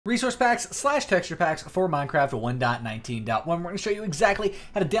Resource packs / texture packs for Minecraft 1.19.1. We're going to show you exactly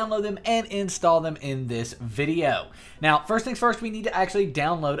how to download them and install them in this video. Now, first things first, we need to actually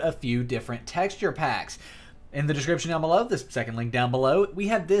download a few different texture packs. In the description down below, this second link down below, we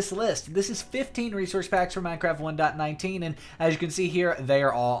have this list. This is 15 resource packs for Minecraft 1.19, and as you can see here, they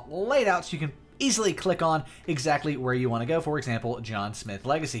are all laid out so you can easily click on exactly where you want to go. For example, John Smith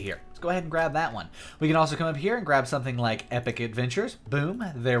Legacy here. Let's go ahead and grab that one. We can also come up here and grab something like Epic Adventures. Boom,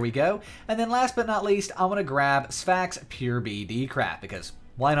 there we go. And then last but not least, I want to grab Sfax Pure BD Craft because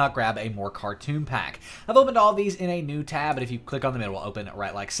why not grab a more cartoon pack? I've opened all of these in a new tab, but if you click on them, it will open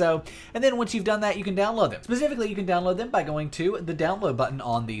right like so. And then once you've done that, you can download them. Specifically, you can download them by going to the download button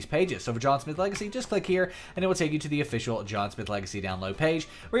on these pages. So for John Smith Legacy, just click here, and it will take you to the official John Smith Legacy download page,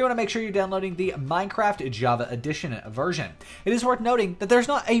 where you want to make sure you're downloading the Minecraft Java Edition version. It is worth noting that there's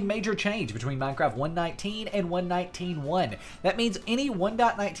not a major change between Minecraft 1.19 and 1.19.1. That means any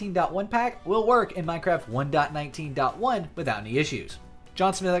 1.19.1 pack will work in Minecraft 1.19.1 without any issues.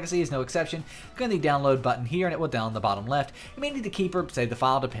 John Smith Legacy is no exception. Click on the download button here and it will down on the bottom left. You may need to keep or save the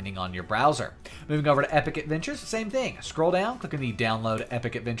file depending on your browser. Moving over to Epic Adventures, same thing. Scroll down, click on the download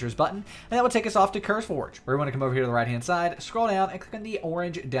Epic Adventures button, and that will take us off to CurseForge, where we want to come over here to the right hand side, scroll down and click on the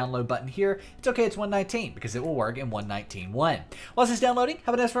orange download button here. It's okay, it's 1.19 because it will work in 1.19.1. While this is downloading,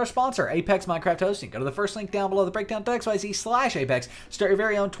 how about us for our sponsor, Apex Minecraft Hosting. Go to the first link down below the breakdown.xyz/Apex. Start your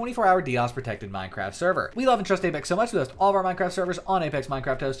very own 24-hour DDoS Protected Minecraft server. We love and trust Apex so much we host all of our Minecraft servers on Apex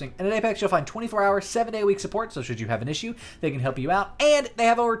Minecraft Hosting. And at Apex, you'll find 24-hour, 7-day-a-week support, so should you have an issue, they can help you out. And they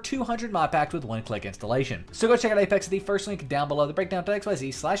have over 200 mod packs with one-click installation. So go check out Apex at the first link down below the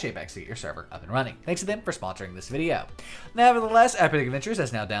breakdown.xyz/Apex to get your server up and running. Thanks to them for sponsoring this video. Nevertheless, Epic Adventures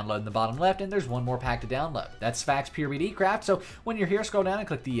has now downloaded in the bottom left, and there's one more pack to download. That's Sfax Pure BD Craft, so when you're here, scroll down and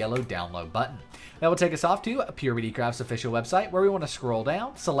click the yellow download button. That will take us off to Pure BD Craft's official website, where we want to scroll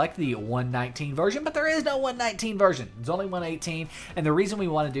down, select the 1.19 version, but there is no 1.19 version. It's only 1.18, and the reason we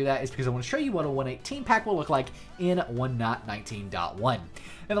want to do that is because I want to show you what a 1.18 pack will look like in 1.19.1.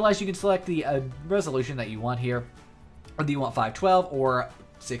 Nevertheless, you can select the resolution that you want here. Whether you want 512 or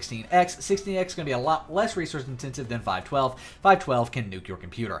 16x. 16x is going to be a lot less resource intensive than 512. 512 can nuke your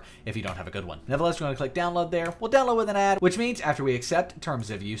computer if you don't have a good one. Nevertheless, we're going to click download there. We'll download with an ad, which means after we accept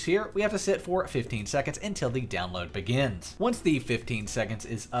terms of use here, we have to sit for 15 seconds until the download begins. Once the 15 seconds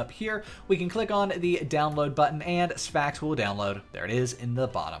is up here, we can click on the download button and Sfax will download. There it is in the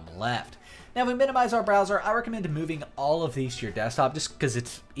bottom left. Now, if we minimize our browser, I recommend moving all of these to your desktop just because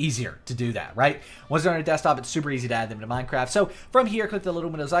it's easier to do that, right? Once they're on your desktop, it's super easy to add them to Minecraft. So from here, click the little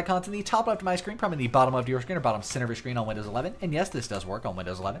Windows icons in the top left of my screen, probably in the bottom of your screen or bottom center of your screen on Windows 11. And yes, this does work on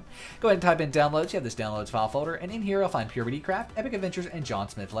Windows 11. Go ahead and type in downloads. You have this downloads file folder. And in here, you'll find Pure BD Craft, Epic Adventures, and John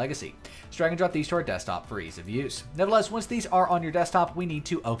Smith Legacy. Just drag and drop these to our desktop for ease of use. Nevertheless, once these are on your desktop, we need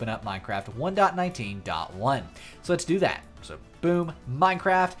to open up Minecraft 1.19.1. So let's do that. So boom,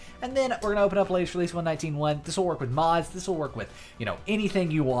 Minecraft, and then we're going to open up latest release 1.19.1. This will work with mods. This will work with,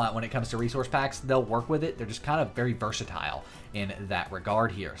 anything you want when it comes to resource packs. They'll work with it. They're just kind of very versatile in that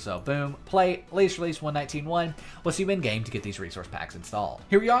regard here. So boom, play, latest release 1.19.1. We'll see you in game to get these resource packs installed.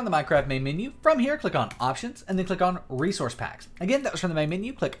 Here we are in the Minecraft main menu. From here, click on options and then click on resource packs. Again, that was from the main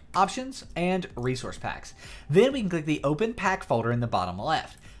menu. Click options and resource packs. Then we can click the open pack folder in the bottom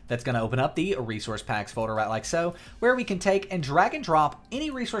left. That's going to open up the resource packs folder right like so, where we can take and drag and drop any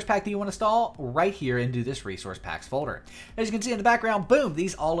resource pack that you want to install right here into this resource packs folder. As you can see in the background, boom,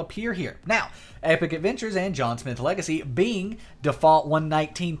 these all appear here. Now, Epic Adventures and John Smith Legacy being default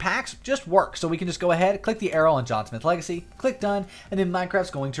 1.19 packs just work. So we can just go ahead, click the arrow on John Smith Legacy, click done, and then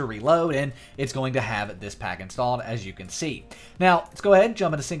Minecraft's going to reload and it's going to have this pack installed as you can see. Now, let's go ahead and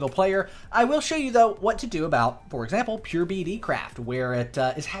jump into single player. I will show you though what to do about, for example, Pure BD Craft, where it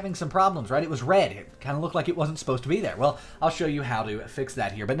is having some problems, right? It was red. It kind of looked like it wasn't supposed to be there. Well, I'll show you how to fix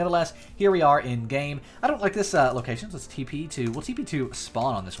that here. But nevertheless, here we are in game. I don't like this location, so let's TP to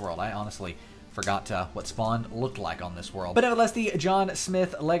spawn on this world. I honestly forgot what spawn looked like on this world. But nevertheless, the John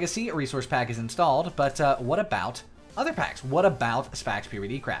Smith Legacy resource pack is installed. But what about other packs? What about Sfax Pure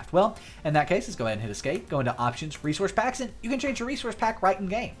BD Craft? Well, in that case, let's go ahead and hit escape, go into options, resource packs, and you can change your resource pack right in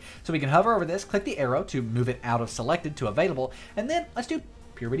game. So we can hover over this, click the arrow to move it out of selected to available, and then let's do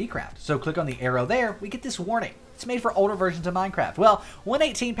Pure BD Craft. So click on the arrow there, we get this warning. It's made for older versions of Minecraft. Well,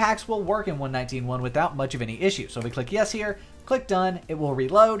 1.18 packs will work in 1.19.1 without much of any issue. So if we click yes here, click done, it will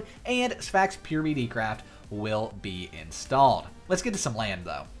reload, and Sfax Pure BD Craft will be installed. Let's get to some land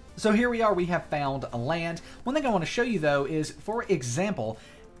though. So here we are, we have found a land. One thing I want to show you though is, for example,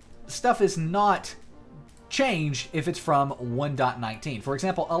 stuff is not changed if it's from 1.19. For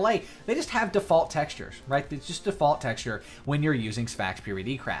example, LA, they just have default textures, right? It's just default texture when you're using Sphax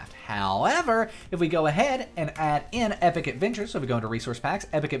PureBDcraft. However, if we go ahead and add in Epic Adventures, so if we go into Resource Packs,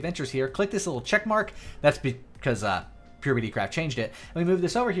 Epic Adventures here, click this little check mark. That's because PureBDcraft changed it. And we move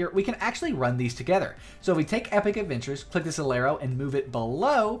this over here, we can actually run these together. So if we take Epic Adventures, click this little arrow and move it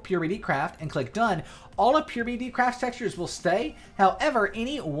below PureBDcraft and click done, all of PureBDcraft's textures will stay. However,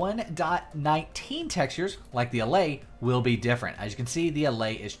 any 1.19 textures, like the LA, will be different. As you can see, the LA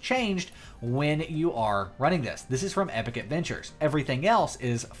is changed when you are running this. This is from Epic Adventures. Everything else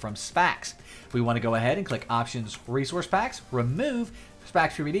is from Sphax. We want to go ahead and click Options, Resource Packs, remove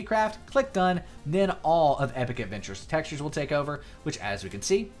Sphax PureBDcraft, click done, then all of Epic Adventures textures will take over, which as we can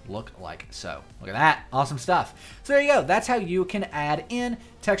see, look like so. Look at that, awesome stuff. So there you go, that's how you can add in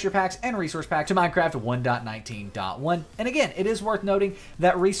texture packs and resource packs to Minecraft 1.19.1. And again, it is worth noting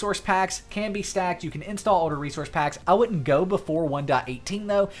that resource packs can be stacked. You can install older resource packs. I wouldn't go before 1.18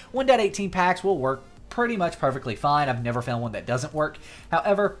 though. 1.18 packs will work pretty much perfectly fine. I've never found one that doesn't work.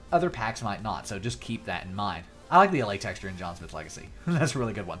 However, other packs might not, so just keep that in mind. I like the LA texture in John Smith's Legacy. That's a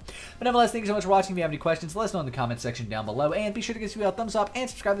really good one. But nevertheless, thank you so much for watching. If you have any questions, let us know in the comment section down below. And be sure to give this video a thumbs up and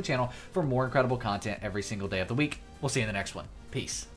subscribe to the channel for more incredible content every single day of the week. We'll see you in the next one. Peace.